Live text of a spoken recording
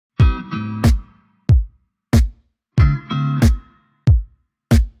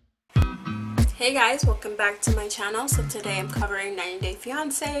Hey guys, welcome back to my channel. So today I'm covering 90 Day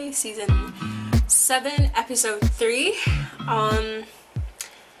Fiance season 7 episode 3. I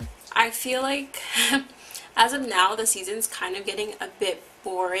feel like as of now the season's kind of getting a bit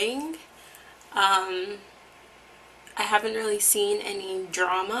boring. I haven't really seen any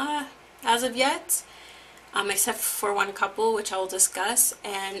drama as of yet, except for one couple which I will discuss,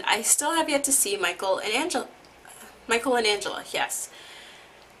 and I still have yet to see Michael and Angela, yes.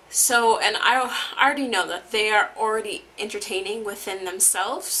 So, and I already know that they are already entertaining within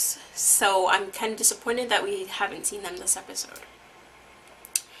themselves, so I'm kind of disappointed that we haven't seen them this episode.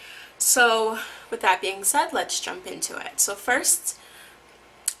 So, with that being said, let's jump into it. So first,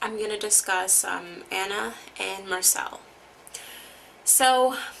 I'm going to discuss Anna and Marcel.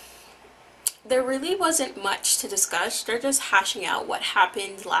 So, there really wasn't much to discuss. They're just hashing out what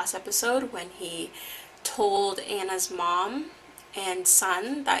happened last episode when he told Anna's mom and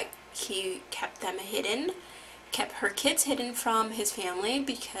son that he kept them hidden, kept her kids hidden from his family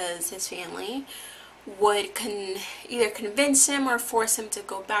because his family would either convince him or force him to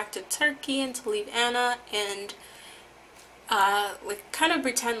go back to Turkey and to leave Anna and like kind of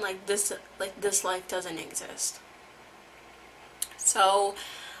pretend like this life doesn't exist. So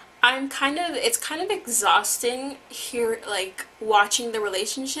it's kind of exhausting here, like watching the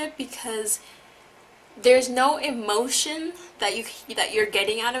relationship, because there's no emotion that you're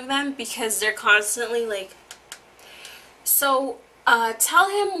getting out of them, because they're constantly like, so tell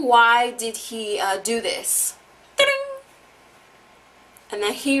him, why did he do this? And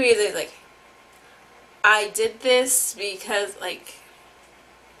then he really like, I did this because like,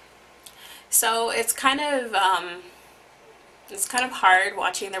 so it's kind of hard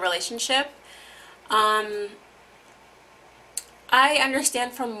watching the relationship. I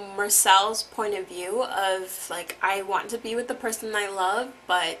understand from Marcel's point of view of like, I want to be with the person I love,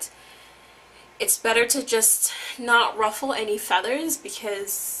 but it's better to just not ruffle any feathers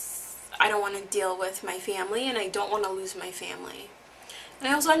because I don't want to deal with my family and I don't want to lose my family. And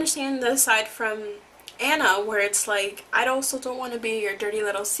I also understand the side from Anna where it's like, I also don't want to be your dirty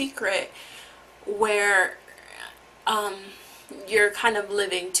little secret where you're kind of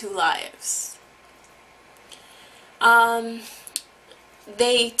living two lives.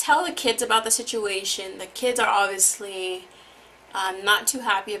 They tell the kids about the situation. The kids are obviously not too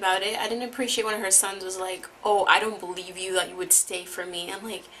happy about it. I didn't appreciate when her sons was like, oh, I don't believe you that you would stay for me. I'm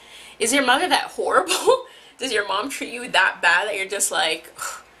like, is your mother that horrible? Does your mom treat you that bad that you're just like,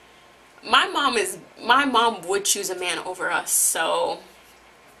 ugh. My mom would choose a man over us. So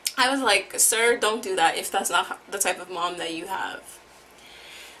I was like, sir, don't do that if that's not the type of mom that you have.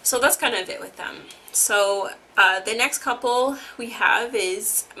 So that's kind of it with them. So the next couple we have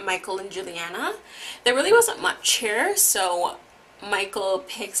is Michael and Juliana. There really wasn't much here. So Michael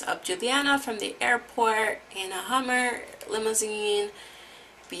picks up Juliana from the airport in a Hummer limousine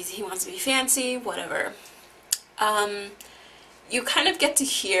because he wants to be fancy, whatever. You kind of get to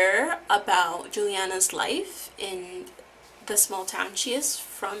hear about Juliana's life in the small town she is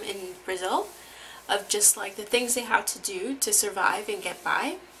from in Brazil, of just like the things they have to do to survive and get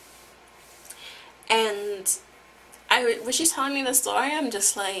by. And when she's telling me the story, I'm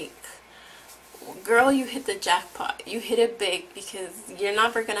just like, girl, you hit the jackpot. You hit it big, because you're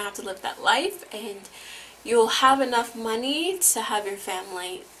never going to have to live that life, and you'll have enough money to have your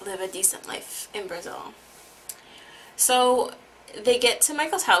family live a decent life in Brazil. So they get to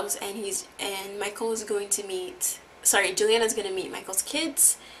Michael's house, and Michael is going to meet, Juliana's going to meet Michael's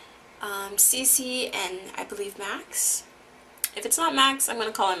kids, Cece and I believe Max. If it's not Max, I'm going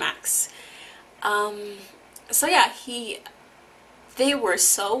to call him Max. So yeah, they were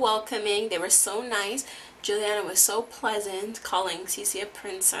so welcoming, they were so nice. Juliana was so pleasant, calling Cece a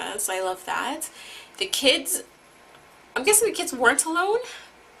princess. I love that. The kids, I'm guessing the kids weren't alone,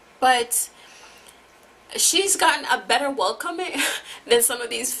 but she's gotten a better welcoming than some of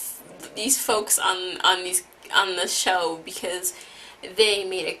these folks on the show, because they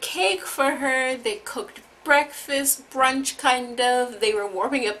made a cake for her, they cooked breakfast, brunch kind of, they were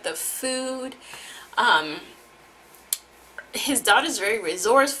warming up the food. His daughter's very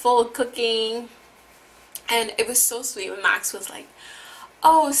resourceful cooking, and it was so sweet when Max was like,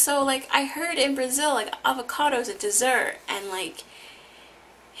 oh, so like I heard in Brazil like avocado is a dessert, and like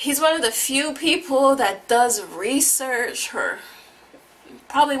he's one of the few people that does research, or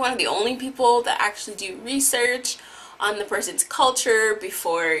probably one of the only people that actually do research on the person's culture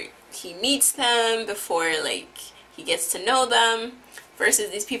before he meets them, before like he gets to know them,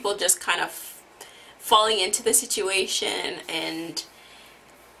 versus these people just kind of falling into the situation. And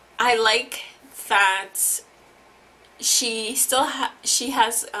I like that she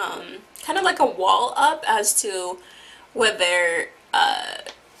has kind of like a wall up as to whether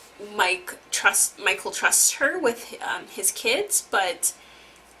Michael trusts her with his kids, but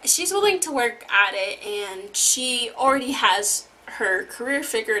she's willing to work at it, and she already has her career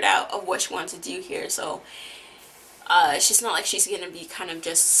figured out of what she wants to do here. So she's not like she's gonna be kind of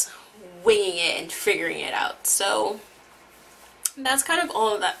just winging it and figuring it out. So that's kind of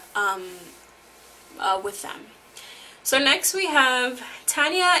all of that with them. So next we have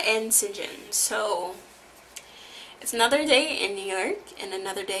Tanya and Sinjin. So it's another day in New York and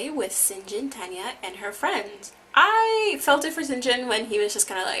another day with Sinjin, Tanya, and her friends. I felt it for Sinjin when he was just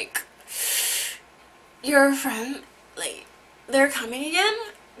kind of like, your friend, like, they're coming again?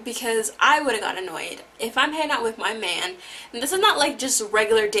 Because I would have got annoyed. If I'm hanging out with my man, and this is not like just a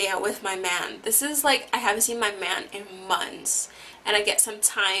regular day out with my man. This is like, I haven't seen my man in months, and I get some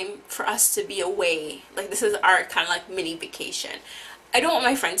time for us to be away. Like, this is our kind of like mini vacation. I don't want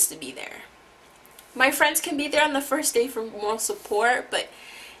my friends to be there. My friends can be there on the first day for moral support, but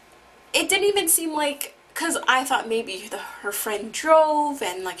it didn't even seem like, because I thought maybe her friend drove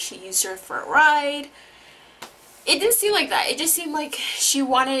and like she used her for a ride. It didn't seem like that. It just seemed like she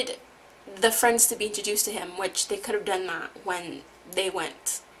wanted the friends to be introduced to him, which they could have done that when they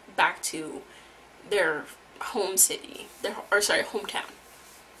went back to their home city, hometown.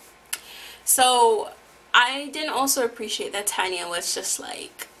 So I didn't also appreciate that Tanya was just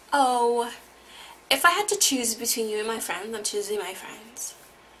like, oh, if I had to choose between you and my friends, I'm choosing my friends.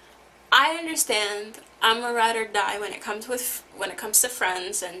 I understand I'm a ride or die when it comes to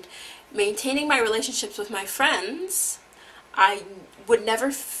friends and maintaining my relationships with my friends. I would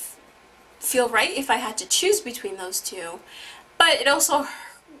never feel right if I had to choose between those two. But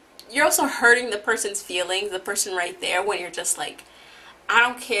you're also hurting the person's feelings, the person right there, when you're just like, I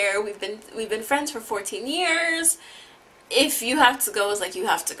don't care. We've been friends for 14 years. If you have to go, it's like you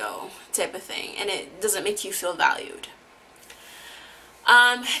have to go type of thing, and it doesn't make you feel valued.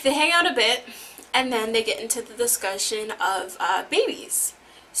 They hang out a bit, and then they get into the discussion of babies.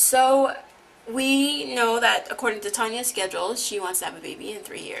 So we know that according to Tanya's schedule, she wants to have a baby in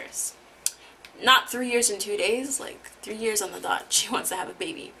 3 years. Not 3 years and 2 days, like 3 years on the dot. She wants to have a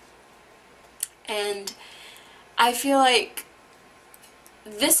baby. And I feel like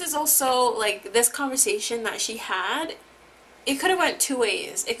this is also, like, this conversation that she had, it could have went two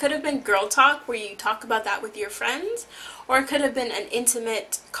ways. It could have been girl talk, where you talk about that with your friends, or it could have been an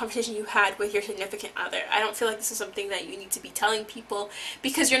intimate conversation you had with your significant other. I don't feel like this is something that you need to be telling people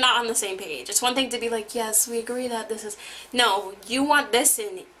because you're not on the same page. It's one thing to be like, yes, we agree that this is... No, you want this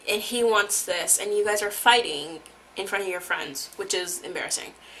and he wants this, and you guys are fighting in front of your friends, which is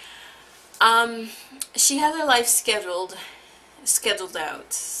embarrassing. She has her life scheduled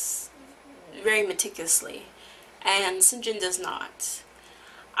out very meticulously, and Sinjin does not.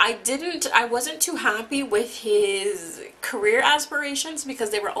 I wasn't too happy with his career aspirations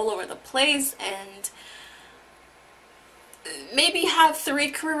because they were all over the place, and maybe have 3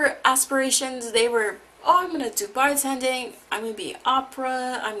 career aspirations. They were, oh, I'm gonna do bartending, I'm gonna be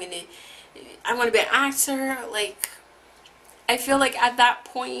opera, I want to be an actor. Like, I feel like at that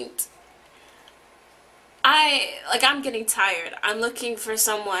point, I'm getting tired. I'm looking for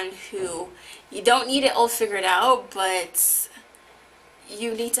someone who, you don't need it all figured out, but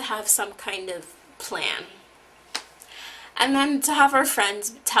you need to have some kind of plan. And then to have our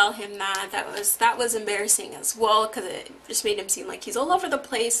friends tell him that was embarrassing as well, because it just made him seem like he's all over the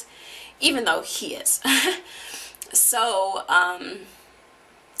place, even though he is. So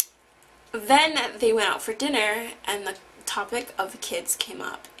then they went out for dinner, and the topic of the kids came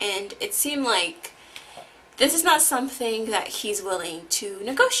up, and it seemed like this is not something that he's willing to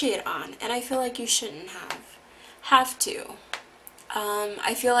negotiate on, and I feel like you shouldn't have to.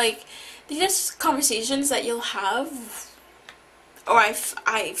 I feel like these are conversations that you'll have, or I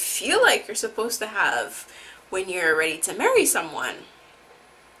feel like you're supposed to have when you're ready to marry someone,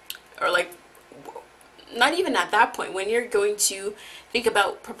 or like, not even at that point, when you're going to think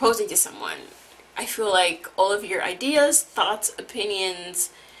about proposing to someone. I feel like all of your ideas, thoughts,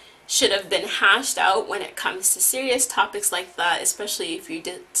 opinions should have been hashed out when it comes to serious topics like that, especially if you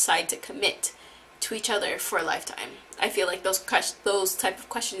decide to commit to each other for a lifetime. I feel like those type of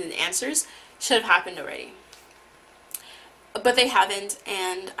questions and answers should have happened already. But they haven't,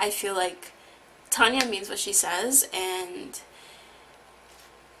 and I feel like Tanya means what she says, and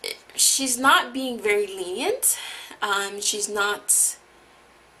she's not being very lenient. She's not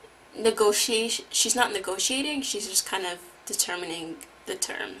negotiating, she's just kind of determining the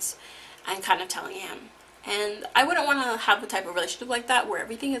terms and kind of telling him. And I wouldn't want to have a type of relationship like that where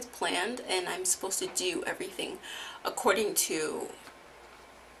everything is planned and I'm supposed to do everything according to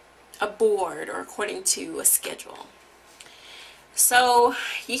a board or according to a schedule. So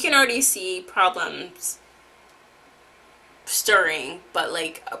you can already see problems stirring, but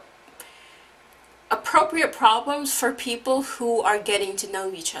like appropriate problems for people who are getting to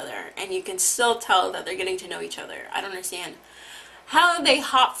know each other, and you can still tell that they're getting to know each other. I don't understand how they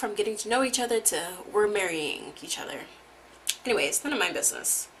hop from getting to know each other to we're marrying each other. Anyways, none of my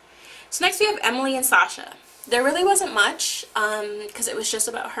business. So next we have Emily and Sasha. There really wasn't much, because it was just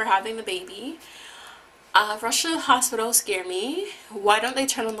about her having the baby. Rush to the hospital scared me. Why don't they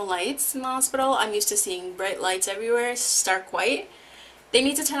turn on the lights in the hospital? I'm used to seeing bright lights everywhere, stark white. They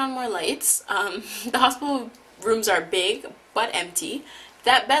need to turn on more lights. The hospital rooms are big but empty.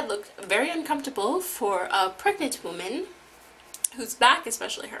 That bed looked very uncomfortable for a pregnant woman whose back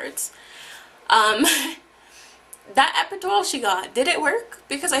especially hurts. That epidural she got, did it work?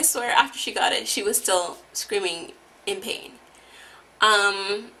 Because I swear after she got it, she was still screaming in pain.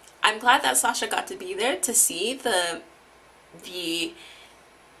 I'm glad that Sasha got to be there to see the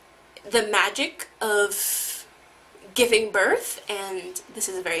magic of giving birth, and this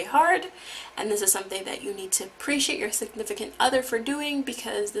is very hard, and this is something that you need to appreciate your significant other for doing,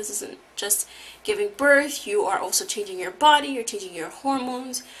 because this isn't just giving birth, you are also changing your body, you're changing your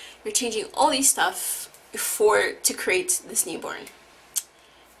hormones, you're changing all these stuff to create this newborn.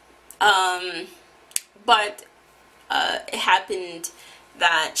 But it happened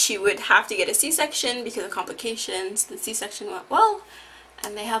that she would have to get a C-section because of complications. The C-section went well,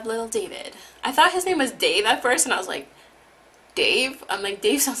 and they have little David. I thought his name was Dave at first, and I was like, Dave? I'm like,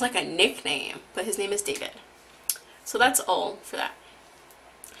 Dave sounds like a nickname, but his name is David. So that's all for that.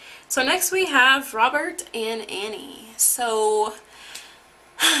 So next we have Robert and Annie. So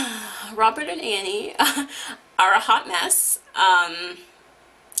Robert and Annie are a hot mess.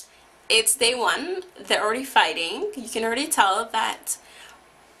 It's day one. They're already fighting. You can already tell that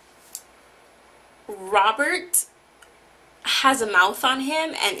Robert has a mouth on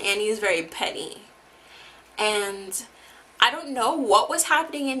him and Annie is very petty. And I don't know what was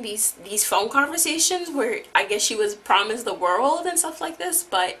happening in these phone conversations where I guess she was promised the world and stuff like this,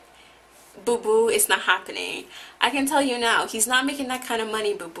 but boo-boo, it's not happening. I can tell you now, he's not making that kind of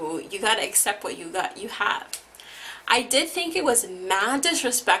money, boo-boo. You gotta accept what you have. I did think it was mad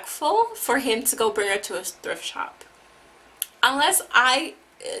disrespectful for him to go bring her to a thrift shop. Unless I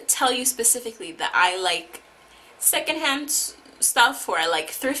tell you specifically that I like secondhand stuff, or I like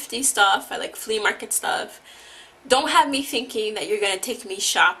thrifty stuff, I like flea market stuff, don't have me thinking that you're gonna take me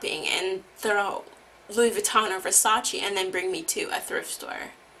shopping and throw Louis Vuitton or Versace and then bring me to a thrift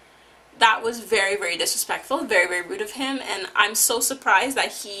store. That was very, very disrespectful, very, very rude of him, and I'm so surprised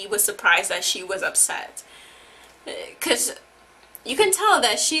that he was surprised that she was upset. Because you can tell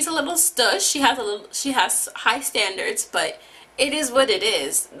that she's a little stush, she has high standards, but it is what it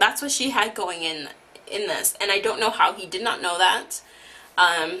is. That's what she had going in this, and I don't know how he did not know that,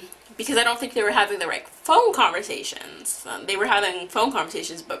 because I don't think they were having the right phone conversations. They were having phone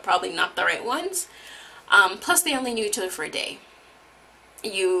conversations, but probably not the right ones. Plus, they only knew each other for a day.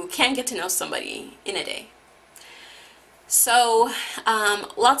 You can't get to know somebody in a day. So,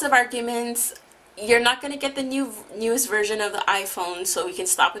 lots of arguments. You're not going to get the newest version of the iPhone, so we can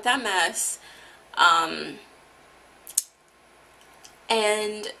stop with that mess.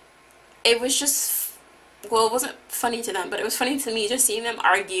 And it was just, well, it wasn't funny to them, but it was funny to me just seeing them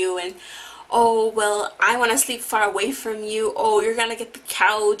argue and, oh, well, I want to sleep far away from you. Oh, you're going to get the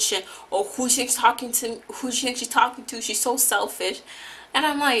couch. And, oh, who she thinks she's talking to? She's so selfish. And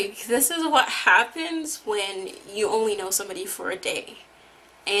I'm like, this is what happens when you only know somebody for a day.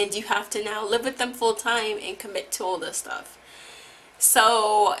 And you have to now live with them full time and commit to all this stuff.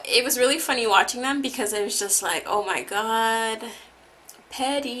 So it was really funny watching them, because it was just like, oh my god,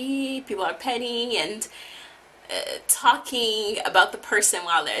 petty. People are petty and talking about the person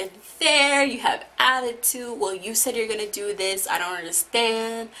while they're there. You have attitude. Well, you said you're gonna do this. I don't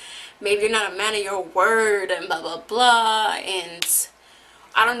understand. Maybe you're not a man of your word, and blah blah blah. And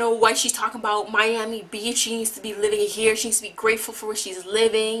I don't know why she's talking about Miami Beach. She needs to be living here. She needs to be grateful for where she's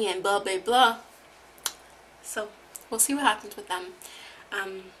living, and blah blah blah. So we'll see what happens with them.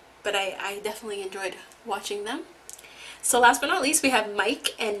 But I definitely enjoyed watching them. So last but not least, we have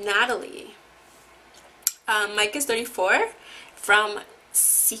Mike and Natalie. Mike is 34, from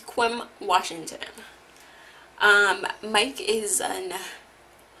Sequim, Washington. Mike is a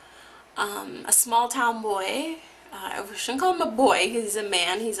small town boy. I shouldn't call him a boy, he's a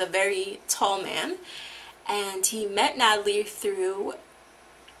man. He's a very tall man. And he met Natalie through,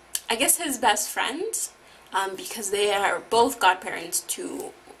 I guess, his best friend, because they are both godparents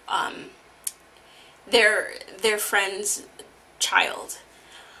to their friend's child.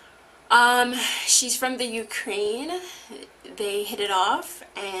 She's from the Ukraine. They hit it off,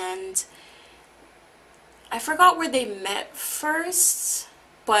 and I forgot where they met first,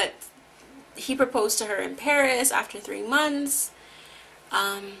 but he proposed to her in Paris after 3 months.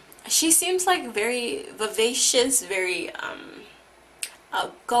 She seems like very vivacious, very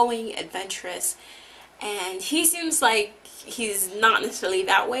outgoing, adventurous, and he seems like he's not necessarily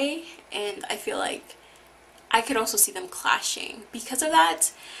that way, and I feel like I could also see them clashing because of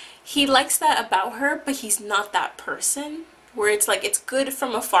that. He likes that about her, but he's not that person where it's like it's good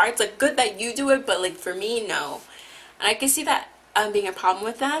from afar. It's like good that you do it, but like for me, no. And I can see that being a problem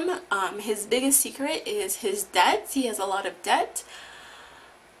with them. His biggest secret is his debt. He has a lot of debt.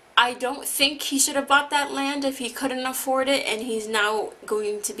 I don't think he should have bought that land if he couldn't afford it, and he's now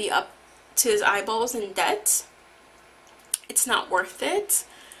going to be up to his eyeballs in debt. It's not worth it.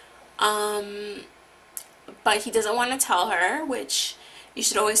 But he doesn't want to tell her, which you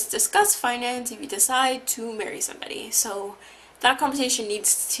should always discuss finance if you decide to marry somebody. So that conversation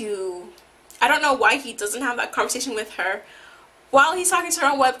needs to, I don't know why he doesn't have that conversation with her while he's talking to her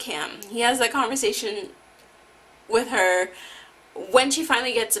on webcam. He has that conversation with her when she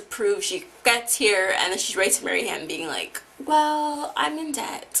finally gets approved. She gets here and then she's ready to marry him, being like, well, I'm in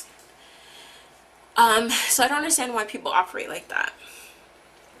debt. So I don't understand why people operate like that.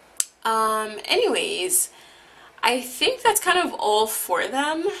 Anyways, I think that's kind of all for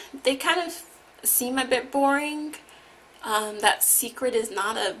them. They kind of seem a bit boring. That secret is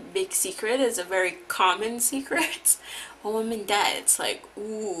not a big secret, it's a very common secret. Oh, I'm in debt. It's like,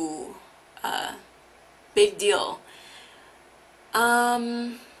 ooh, big deal.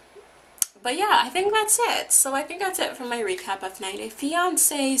 But yeah, I think that's it. So I think that's it for my recap of 90 Day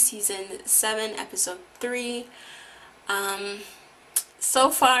Fiance Season 7, Episode 3.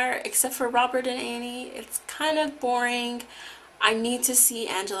 So far, except for Robert and Annie, it's kind of boring. I need to see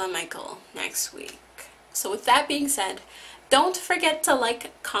Angela and Michael next week. So with that being said, don't forget to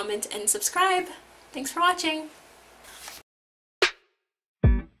like, comment, and subscribe. Thanks for watching.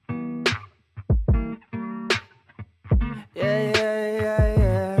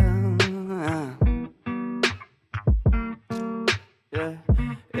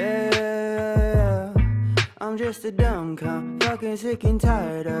 I'm just a dumb cunt, fucking sick and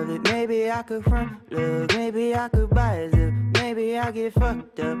tired of it. Maybe I could front look, maybe I could buy a zip, maybe I get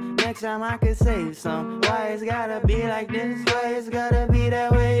fucked up. Next time I could save some. Why it's gotta be like this? Why it's gotta be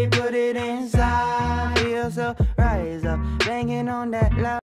that way? Put it inside. Feel so rise up, banging on that loud.